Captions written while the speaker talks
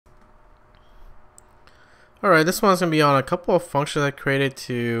Alright, this one's going to be on a couple of functions I created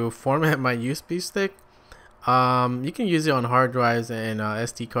to format my USB stick. You can use it on hard drives and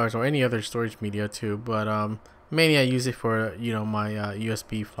SD cards or any other storage media too, but mainly I use it for my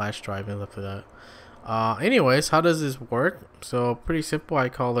USB flash drive and stuff like that. Anyways, how does this work? So pretty simple. I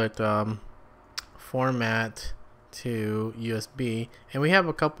call it format to USB, and we have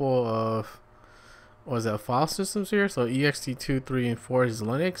a couple of file systems here. So ext2, 3, and 4 is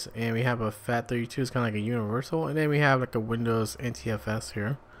Linux, and we have a FAT32 is kind of like a universal, and then we have like a Windows mkfs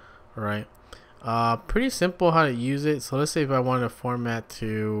here. All right, pretty simple how to use it. So let's say if I want to format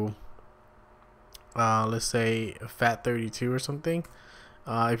to let's say a FAT32 or something.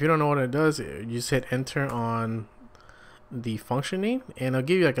 If you don't know what it does, you just hit enter on the function name, and it'll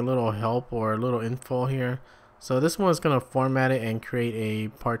give you like a little help or a little info here. So this one is going to format it and create a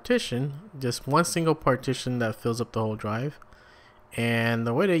partition, just one single partition that fills up the whole drive. And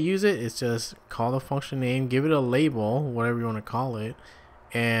the way to use it is just call the function name, give it a label, whatever you want to call it,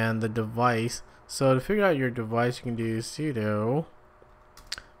 and the device. So to figure out your device, you can do sudo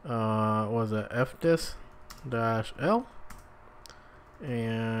fdisk -l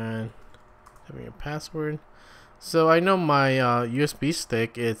and having a password. So I know my USB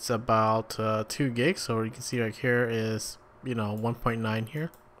stick, it's about 2 gigs, so you can see right here is 1.9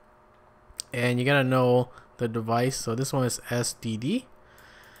 here, and you gotta know the device. So this one is SDD.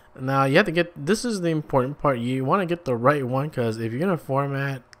 Now you have to get, this is the important part, you want to get the right one, because if you're gonna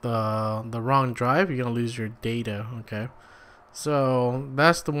format the wrong drive, you're gonna lose your data. Okay, so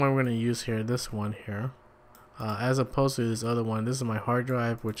that's the one we're gonna use here, this one here, as opposed to this other one. This is my hard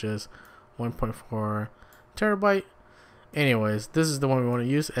drive, which is 1.4 terabyte. Anyways, this is the one we want to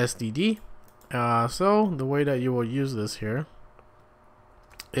use, SDD. So the way that you will use this here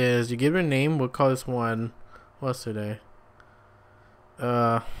is you give it a name. We'll call this one, what's today?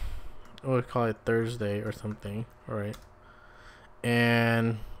 We'll call it Thursday or something. All right.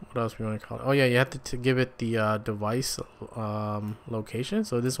 And what else we want to call it? Oh yeah, you have to give it the device location.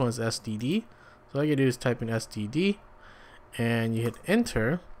 So this one's SDD. So all you do is type in SDD and you hit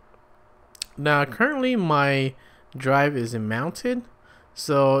enter. Now currently my drive is mounted,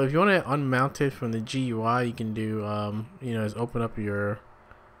 so if you want to unmount it from the GUI, you can do is open up your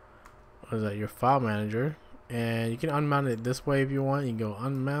your file manager, and you can unmount it this way if you want. You can go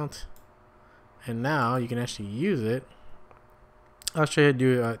unmount, and now you can actually use it. I'll show you how to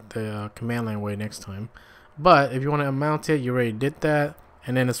do it the command line way next time, but if you want to unmount it, you already did that,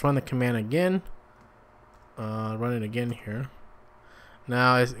 and then let's run the command again. Run it again here.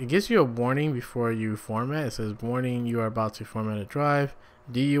 Now it gives you a warning before you format. It says, warning, you are about to format a drive.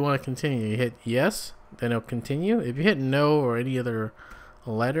 Do you want to continue? You hit yes, then it'll continue. If you hit no or any other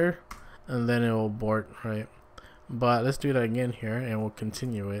letter, and then it will abort, right? But let's do that again here, and we'll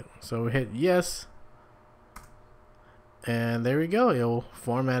continue it. So we hit yes, and there we go. It'll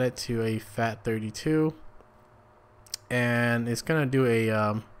format it to a FAT32, and it's gonna do a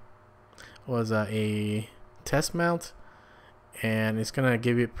a test mount. And it's gonna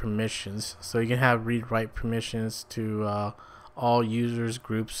give you permissions, so you can have read-write permissions to all users,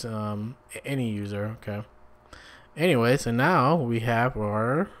 groups, any user. Okay. Anyway, so now we have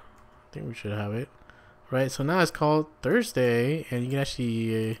our, I think we should have it right. So now it's called Thursday, and you can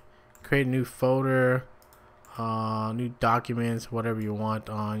actually create a new folder, new documents, whatever you want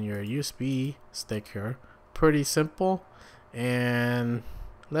on your USB stick here. Pretty simple. And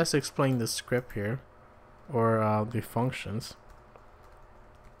let's explain the script here, or the functions.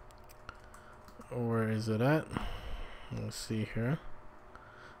 Where is it at? Let's see here.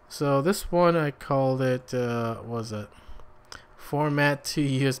 So this one I called it what was it, format to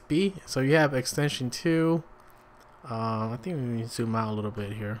USB. So you have extension 2. I think we can zoom out a little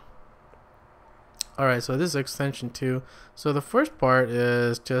bit here. Alright, so this is extension 2. So the first part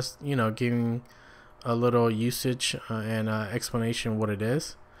is just giving a little usage and explanation what it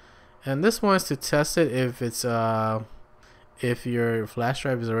is, and this one is to test it if it's if your flash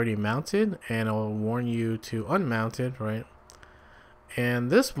drive is already mounted, and it will warn you to unmount it, right? And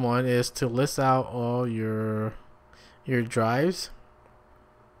this one is to list out all your drives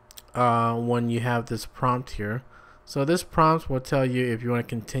when you have this prompt here. So this prompt will tell you if you want to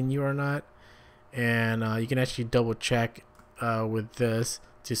continue or not, and you can actually double check with this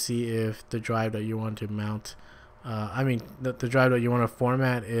to see if the drive that you want to mount, the drive that you want to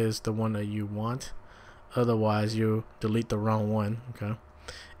format is the one that you want. Otherwise you delete the wrong one. Okay,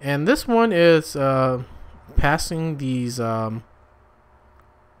 and this one is passing these I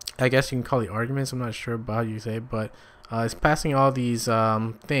guess you can call the arguments, I'm not sure about how you say it, but it's passing all these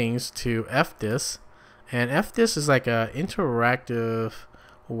things to fdisk, and fdisk is like a interactive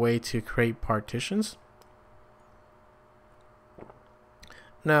way to create partitions.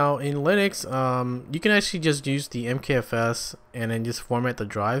 Now in Linux, you can actually just use the mkfs and then just format the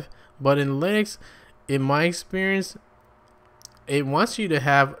drive. But in Linux, in my experience, it wants you to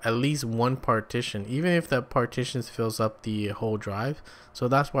have at least one partition, even if that partition fills up the whole drive. So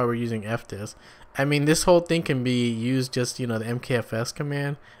that's why we're using fdisk. I mean, this whole thing can be used just, the mkfs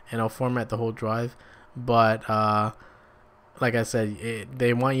command, and it'll format the whole drive. But like I said,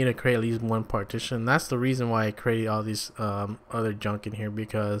 they want you to create at least one partition. That's the reason why I created all these other junk in here,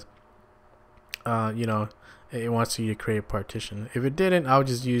 because it wants you to create a partition. If it didn't, I would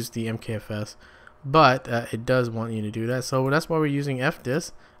just use the mkfs. But it does want you to do that, so that's why we're using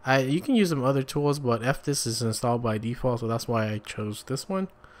fdisk. You can use some other tools, but fdisk is installed by default, so that's why I chose this one.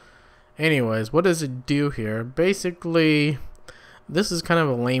 Anyways, what does it do here? Basically, this is kind of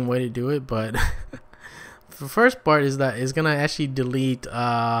a lame way to do it, but the first part is that it's gonna actually delete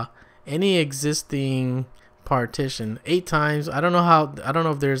any existing partition 8 times. I don't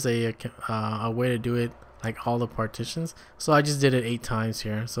know if there's a way to do it like all the partitions, so I just did it 8 times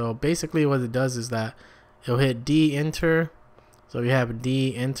here. So basically what it does is that it'll hit D enter, so we have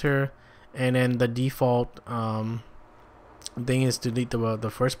D enter, and then the default thing is to delete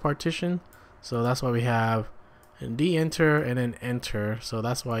the first partition, so that's why we have D enter and then enter, so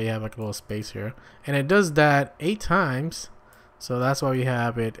that's why you have like a little space here, and it does that 8 times, so that's why we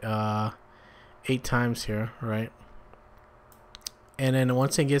have it 8 times here, right? And then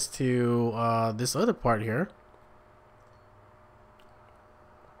once it gets to this other part here,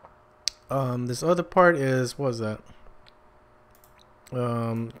 this other part is, what is that?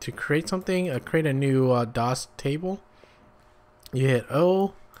 To create something, create a new DOS table, you hit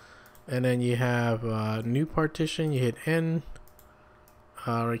O, and then you have new partition, you hit N,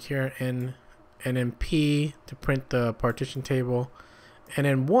 right here, N, and then P to print the partition table, and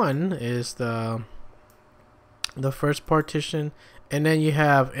then 1 is the first partition, and then you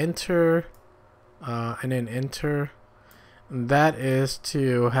have enter, and then enter. That is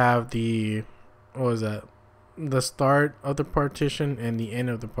to have the, what is that? The start of the partition and the end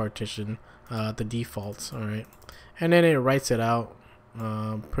of the partition, the defaults. All right, and then it writes it out.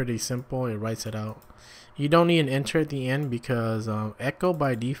 Pretty simple. It writes it out. You don't need an enter at the end, because echo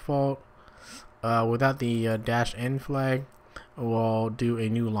by default, without the -n flag, will do a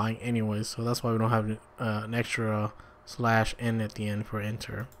new line anyways. So that's why we don't have an extra /n at the end for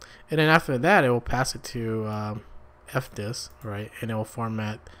enter. And then after that, it will pass it to fdisk, right? And it will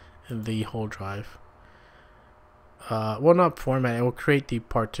format the whole drive. Well, not format, it will create the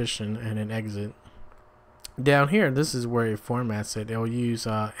partition and then exit. Down here, this is where it formats it. It will use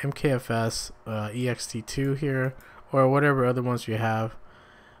mkfs ext2 here, or whatever other ones you have.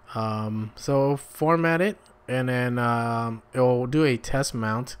 So format it, and then it will do a test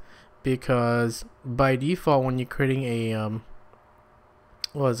mount, because by default when you're creating a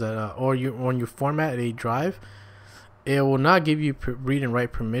what is that, when you format a drive, it will not give you read and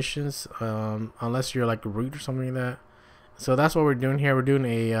write permissions unless you're like root or something like that. So that's what we're doing here. We're doing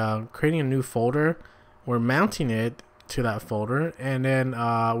a creating a new folder, we're mounting it to that folder, and then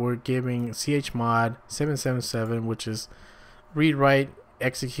we're giving chmod 777, which is read write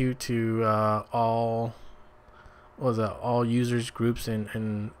execute to all, what was that, all users, groups,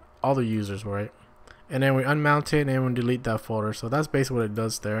 and all the users, right? And then we unmount it and we delete that folder. So that's basically what it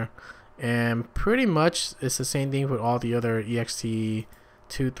does there. And pretty much it's the same thing with all the other ext2,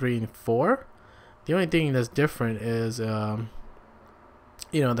 3, and 4. The only thing that's different is the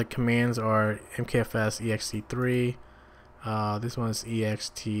commands are mkfs ext3, this one is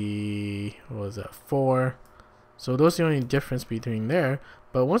ext, what was that, 4. So those are the only difference between there.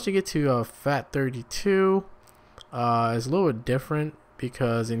 But once you get to fat32, it's a little bit different,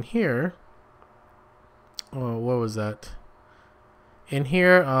 because in here, what was that? In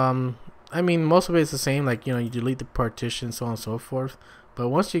here, I mean, most of it is the same, like, you delete the partition, so on and so forth. But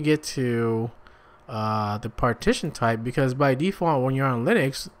once you get to the partition type, because by default when you're on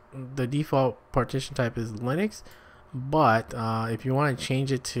Linux, the default partition type is Linux, but if you want to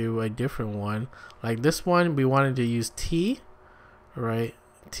change it to a different one, like this one, we wanted to use T, right?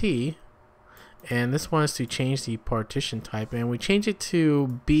 T, and this one is to change the partition type, and we change it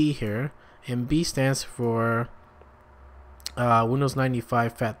to B here, and B stands for Windows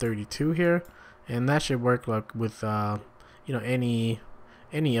 95 FAT32 here, and that should work like with any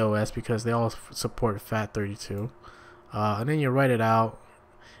OS, because they all support FAT32. And then you write it out,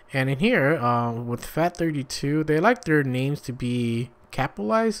 and in here with FAT32, they like their names to be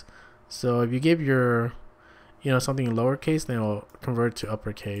capitalized. So if you give your something lowercase, then it'll convert to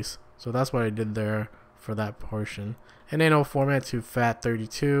uppercase. So that's what I did there for that portion. And then it'll format to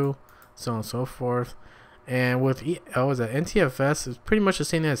FAT32, so on and so forth. And with NTFS, it's pretty much the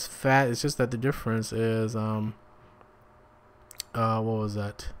same as FAT. It's just that the difference is what was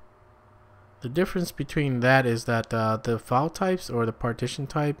that? The difference between that is that the file types or the partition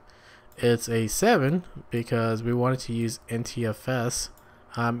type, it's a 7 because we wanted to use NTFS.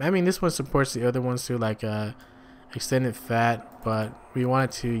 I mean, this one supports the other ones too, like extended FAT, but we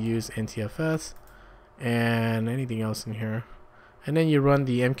wanted to use NTFS and anything else in here. And then you run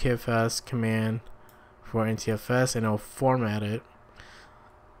the mkfs command for NTFS and it'll format it.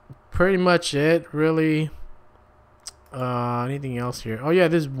 Pretty much it, really. Anything else here? Oh yeah,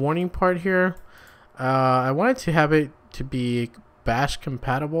 this warning part here. I wanted to have it to be bash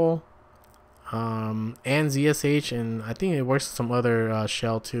compatible and ZSH, and I think it works with some other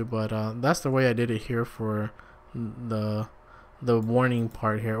shell too, but that's the way I did it here for the warning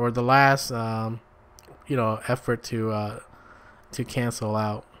part here, or the last you know, effort to cancel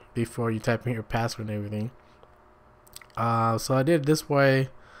out before you type in your password and everything. So I did it this way.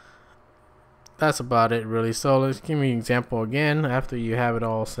 That's about it really. So let's give me an example again after you have it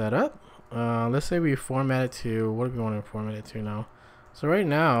all set up. Let's say we format it to, what do we want to format it to now? So right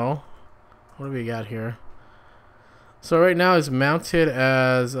now, what do we got here? So right now it's mounted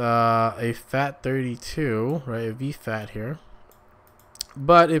as a FAT32, right, a VFAT here.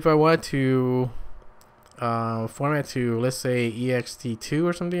 But if I want to format to, let's say, ext2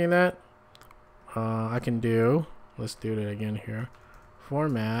 or something like that, I can do, let's do it again here,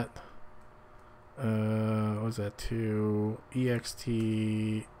 format what was that, to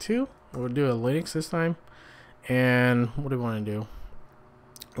ext2. We'll do a Linux this time. And what do we want to do?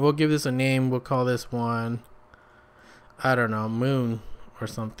 We'll give this a name. We'll call this one, I don't know, Moon or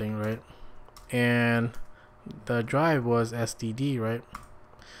something, right? And the drive was SDD, right?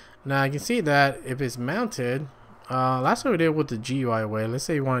 Now you can see that if it's mounted, last time we did it with the GUI way. Let's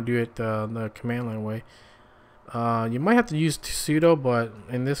say you want to do it the command line way. You might have to use sudo, but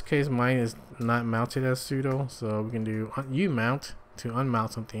in this case mine is not mounted as sudo, so we can do umount to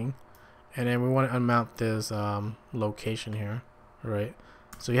unmount something, and then we want to unmount this location here, right?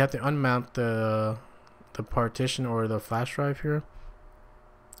 So you have to unmount the partition or the flash drive here,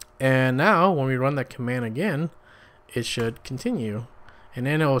 and now when we run that command again, it should continue, and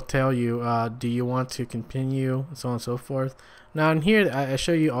then it will tell you do you want to continue, so on and so forth. Now in here I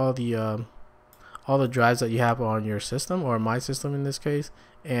show you all the drives that you have on your system, or my system in this case,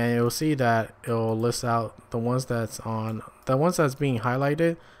 and you'll see that it'll list out the ones that's being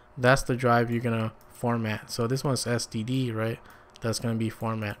highlighted. That's the drive you're gonna format. So this one's SDD, right? That's gonna be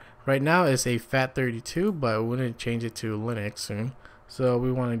format. Right now it's a FAT32, but we're gonna change it to Linux soon. So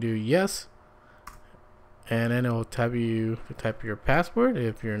we want to do yes, and then it'll type your password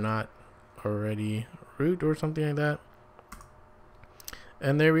if you're not already root or something like that.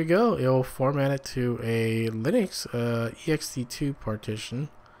 And there we go. It'll format it to a Linux ext2 partition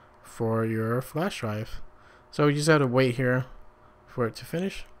for your flash drive. So we just have to wait here for it to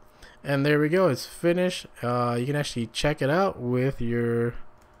finish. And there we go. It's finished. You can actually check it out with your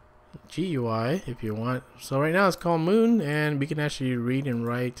GUI if you want. So right now it's called Moon, and we can actually read and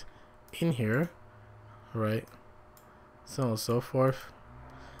write in here, right? So on and so forth.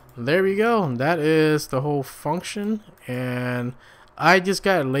 There we go. That is the whole function, and I just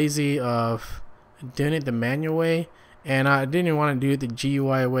got lazy of doing it the manual way, and I didn't want to do it the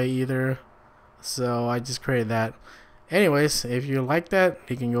GUI way either, so I just created that. Anyways, if you like that,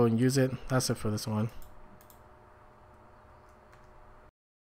 you can go and use it. That's it for this one.